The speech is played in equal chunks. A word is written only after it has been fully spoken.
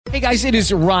Hey guys, it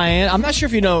is Ryan. I'm not sure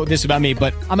if you know this about me,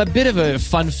 but I'm a bit of a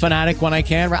fun fanatic when I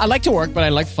can. I like to work, but I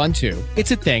like fun too.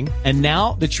 It's a thing. And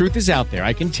now the truth is out there.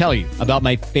 I can tell you about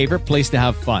my favorite place to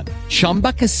have fun.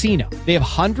 Chumba Casino. They have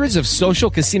hundreds of social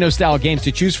casino style games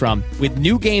to choose from with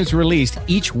new games released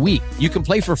each week. You can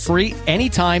play for free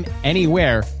anytime,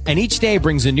 anywhere. And each day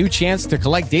brings a new chance to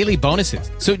collect daily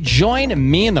bonuses. So join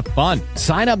me in the fun.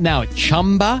 Sign up now at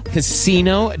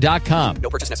ChumbaCasino.com. No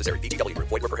purchase necessary. VGW.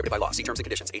 Void where prohibited by law. See terms and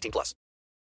conditions. 18+.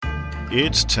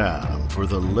 It's time for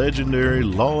the legendary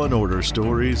Law & Order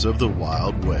stories of the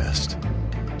Wild West.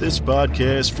 This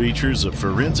podcast features a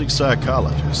forensic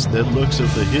psychologist that looks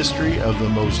at the history of the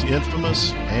most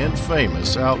infamous and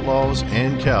famous outlaws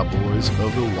and cowboys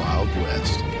of the Wild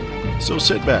West. So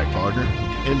sit back, partner,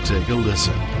 and take a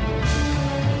listen.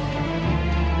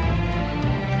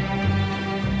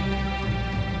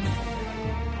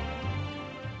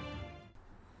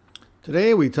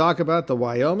 Today we talk about the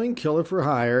Wyoming killer for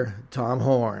hire, Tom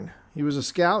Horn. He was a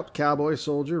scout, cowboy,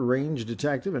 soldier, range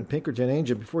detective, and Pinkerton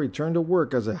agent before he turned to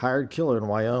work as a hired killer in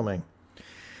Wyoming.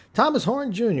 Thomas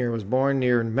Horn Jr. was born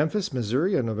near Memphis,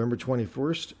 Missouri on November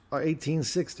 21st,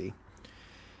 1860.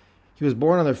 He was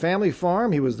born on their family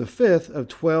farm. He was the fifth of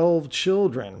 12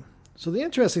 children. So the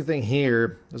interesting thing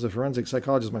here, as a forensic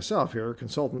psychologist myself here, a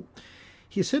consultant,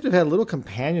 he said to have had little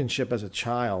companionship as a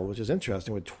child, which is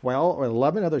interesting, with 12 or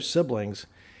 11 other siblings,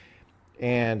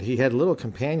 and he had little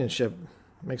companionship.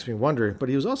 Makes me wonder. But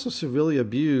he was also severely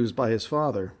abused by his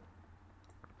father.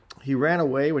 He ran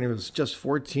away when he was just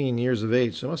 14 years of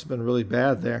age, so it must have been really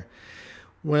bad there.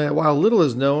 While little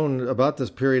is known about this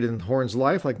period in Horn's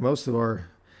life, like most of our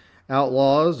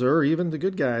outlaws or even the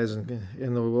good guys in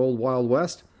the old Wild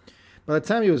West, by the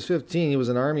time he was 15, he was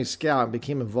an Army scout and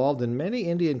became involved in many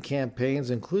Indian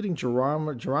campaigns, including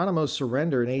Geronimo's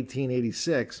surrender in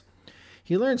 1886.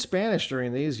 He learned Spanish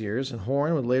during these years, and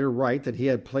Horn would later write that he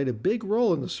had played a big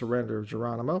role in the surrender of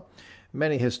Geronimo.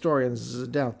 Many historians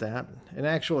doubt that, and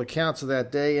actual accounts of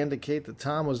that day indicate that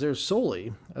Tom was there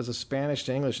solely as a Spanish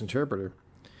to English interpreter.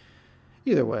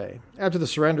 Either way, after the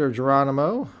surrender of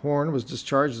Geronimo, Horn was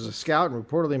discharged as a scout and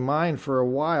reportedly mined for a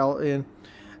while in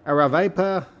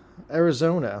Aravaipa,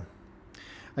 Arizona.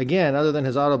 Again, other than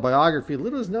his autobiography,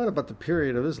 little is known about the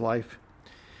period of his life.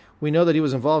 We know that he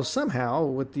was involved somehow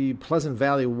with the Pleasant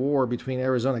Valley War between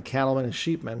Arizona cattlemen and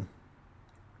sheepmen.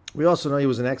 We also know he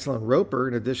was an excellent roper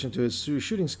in addition to his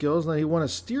shooting skills, and that he won a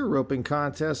steer roping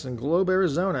contest in Globe,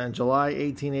 Arizona in July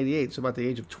 1888, so about the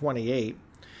age of 28.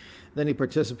 Then he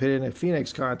participated in a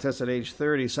Phoenix contest at age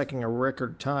 30, second a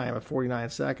record time of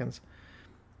 49 seconds.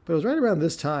 But it was right around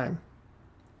this time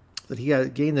that he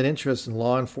gained an interest in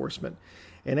law enforcement.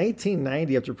 In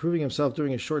 1890, after proving himself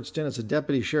during a short stint as a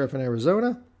deputy sheriff in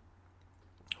Arizona,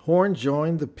 Horn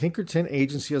joined the Pinkerton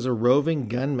Agency as a roving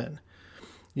gunman.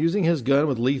 Using his gun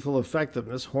with lethal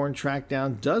effectiveness, Horn tracked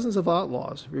down dozens of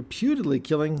outlaws, reputedly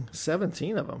killing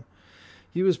 17 of them.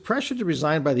 He was pressured to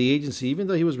resign by the agency, even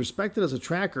though he was respected as a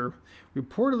tracker,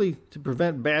 reportedly to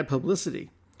prevent bad publicity.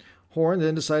 Horn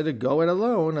then decided to go it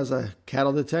alone as a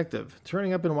cattle detective,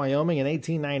 turning up in Wyoming in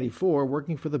 1894,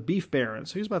 working for the Beef Barons.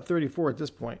 So he was about 34 at this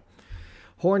point.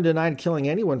 Horn denied killing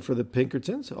anyone for the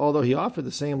Pinkertons, although he offered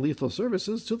the same lethal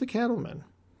services to the cattlemen.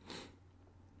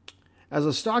 As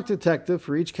a stock detective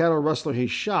for each cattle rustler he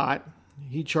shot,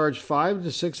 he charged $500 to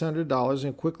 $600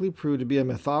 and quickly proved to be a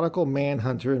methodical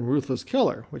manhunter and ruthless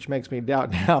killer, which makes me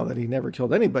doubt now that he never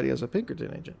killed anybody as a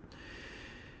Pinkerton agent.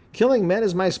 Killing men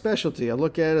is my specialty. I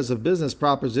look at it as a business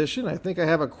proposition. I think I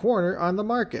have a corner on the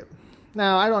market.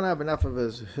 Now, I don't have enough of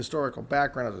his historical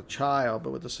background as a child,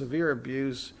 but with the severe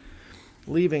abuse,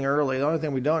 leaving early, the only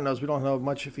thing we don't know is we don't know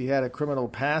much if he had a criminal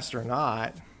past or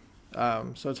not.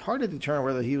 So it's hard to determine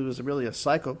whether he was really a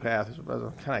psychopath, is what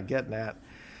I'm kind of getting at.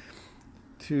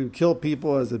 To kill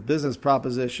people as a business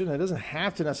proposition, it doesn't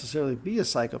have to necessarily be a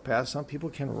psychopath. Some people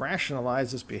can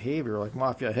rationalize this behavior, like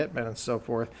mafia hitmen and so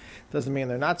forth. Doesn't mean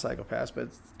they're not psychopaths, but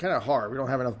it's kind of hard. We don't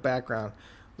have enough background.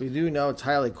 We do know it's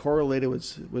highly correlated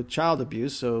with child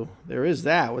abuse, so there is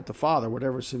that with the father,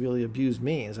 whatever severely abused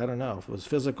means. I don't know if it was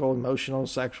physical, emotional,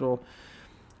 sexual,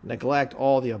 neglect,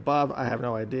 all the above. I have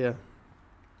no idea.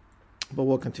 But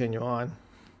we'll continue on.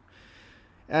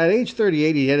 At age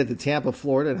 38, he headed to Tampa,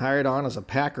 Florida, and hired on as a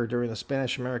packer during the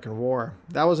Spanish-American War.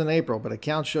 That was in April, but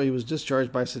accounts show he was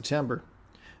discharged by September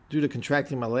due to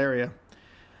contracting malaria.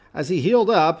 As he healed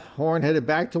up, Horn headed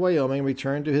back to Wyoming and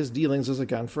returned to his dealings as a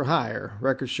gun for hire.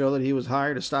 Records show that he was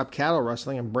hired to stop cattle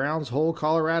rustling in Browns Hole,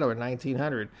 Colorado in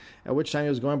 1900, at which time he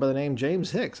was going by the name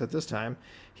James Hicks at this time.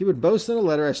 He would boast in a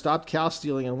letter, "I stopped cow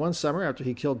stealing in one summer after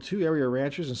he killed 2 area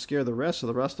ranchers and scared the rest of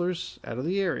the rustlers out of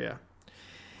the area."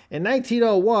 In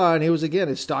 1901, he was again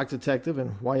a stock detective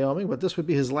in Wyoming, but this would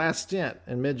be his last stint.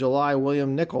 In mid-July,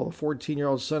 William Nickel, the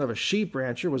 14-year-old son of a sheep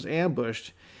rancher, was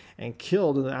ambushed and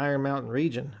killed in the Iron Mountain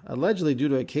region, allegedly due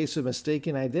to a case of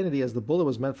mistaken identity as the bullet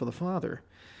was meant for the father.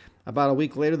 About a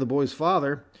week later, the boy's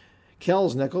father,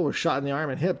 Kells Nickel, was shot in the arm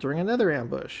and hip during another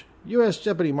ambush. U.S.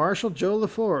 Deputy Marshal Joe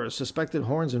LaFleur suspected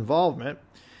Horn's involvement.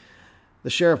 The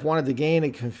marshal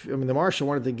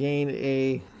wanted to gain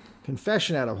a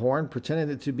confession out of Horn,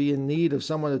 pretending to be in need of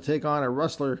someone to take on a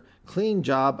rustler clean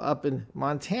job up in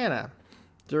Montana.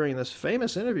 During this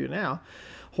famous interview now,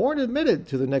 Horn admitted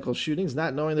to the Nichols shootings,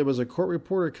 not knowing there was a court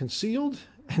reporter concealed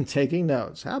and taking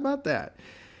notes. How about that?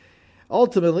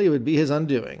 Ultimately, it would be his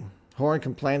undoing. Horn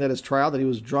complained at his trial that he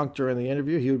was drunk during the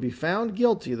interview. He would be found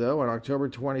guilty, though, on October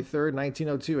 23,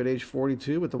 1902, at age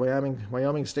 42, with the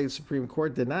Wyoming State Supreme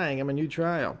Court denying him a new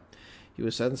trial. He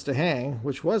was sentenced to hang,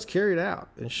 which was carried out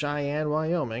in Cheyenne,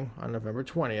 Wyoming, on November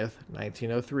 20th,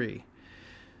 1903.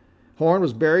 Horn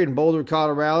was buried in Boulder,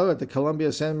 Colorado, at the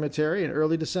Columbia Cemetery in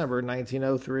early December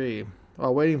 1903.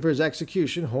 While waiting for his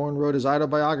execution, Horn wrote his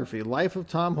autobiography, Life of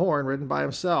Tom Horn, written by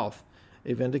himself,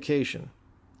 a vindication.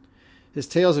 His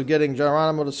tales of getting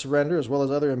Geronimo to surrender, as well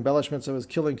as other embellishments of his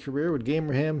killing career, would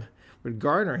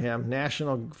garner him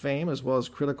national fame as well as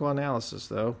critical analysis,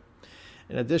 though.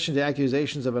 In addition to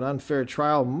accusations of an unfair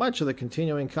trial, much of the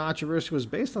continuing controversy was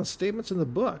based on statements in the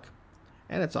book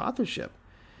and its authorship.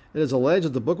 It is alleged that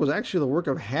the book was actually the work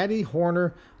of Hattie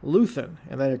Horner Luthen,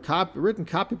 and that a written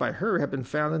copy by her had been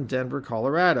found in Denver,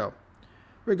 Colorado.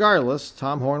 Regardless,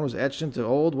 Tom Horn was etched into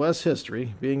Old West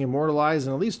history, being immortalized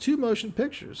in at least 2 motion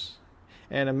pictures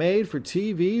and a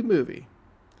made-for-TV movie.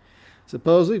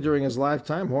 Supposedly, during his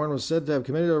lifetime, Horn was said to have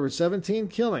committed over 17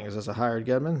 killings as a hired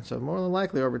gunman, so more than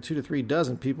likely over 2 to 3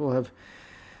 dozen people have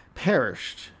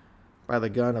perished by the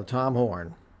gun of Tom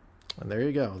Horn. And there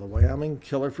you go, the Wyoming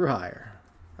Killer for Hire.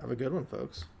 Have a good one,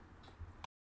 folks.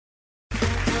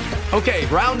 Okay,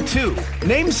 round 2.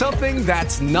 Name something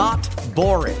that's not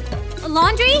boring. A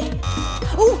laundry?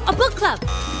 Ooh, a book club.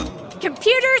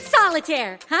 Computer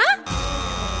solitaire, huh?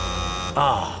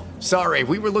 Sorry,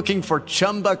 we were looking for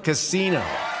Chumba Casino.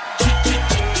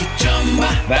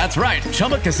 That's right,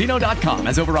 ChumbaCasino.com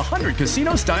has over 100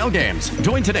 casino-style games.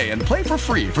 Join today and play for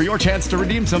free for your chance to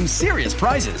redeem some serious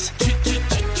prizes.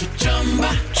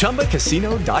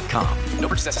 ChumbaCasino.com. No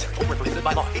purchase necessary. Void where prohibited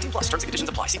by law. 18 plus. Terms and conditions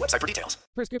apply. See website for details.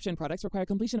 Prescription products require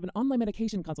completion of an online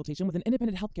medication consultation with an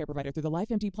independent healthcare provider through the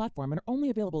LifeMD platform and are only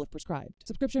available if prescribed.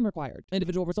 Subscription required.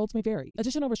 Individual results may vary.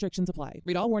 Additional restrictions apply.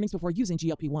 Read all warnings before using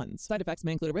GLP-1s. Side effects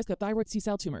may include a risk of thyroid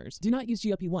C-cell tumors. Do not use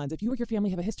GLP-1s if you or your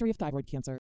family have a history of thyroid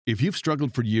cancer. If you've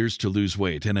struggled for years to lose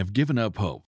weight and have given up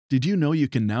hope, did you know you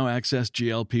can now access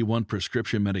GLP-1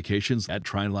 prescription medications at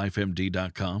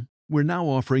TryLifeMD.com? We're now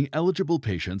offering eligible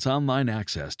patients online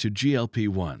access to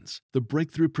GLP-1s, the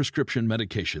breakthrough prescription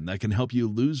medication that can help you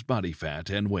lose body fat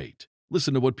and weight.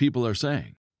 Listen to what people are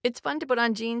saying. It's fun to put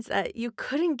on jeans that you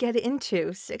couldn't get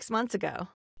into 6 months ago.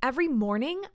 Every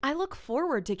morning, I look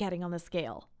forward to getting on the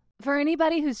scale. For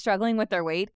anybody who's struggling with their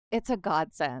weight, it's a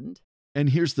godsend. And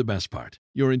here's the best part.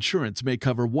 Your insurance may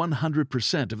cover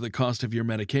 100% of the cost of your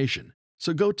medication.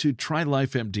 So go to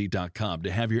TryLifeMD.com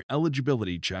to have your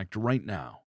eligibility checked right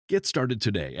now. Get started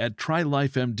today at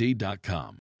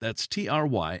TryLifeMD.com. That's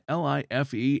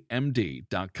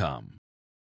TryLifeMD.com.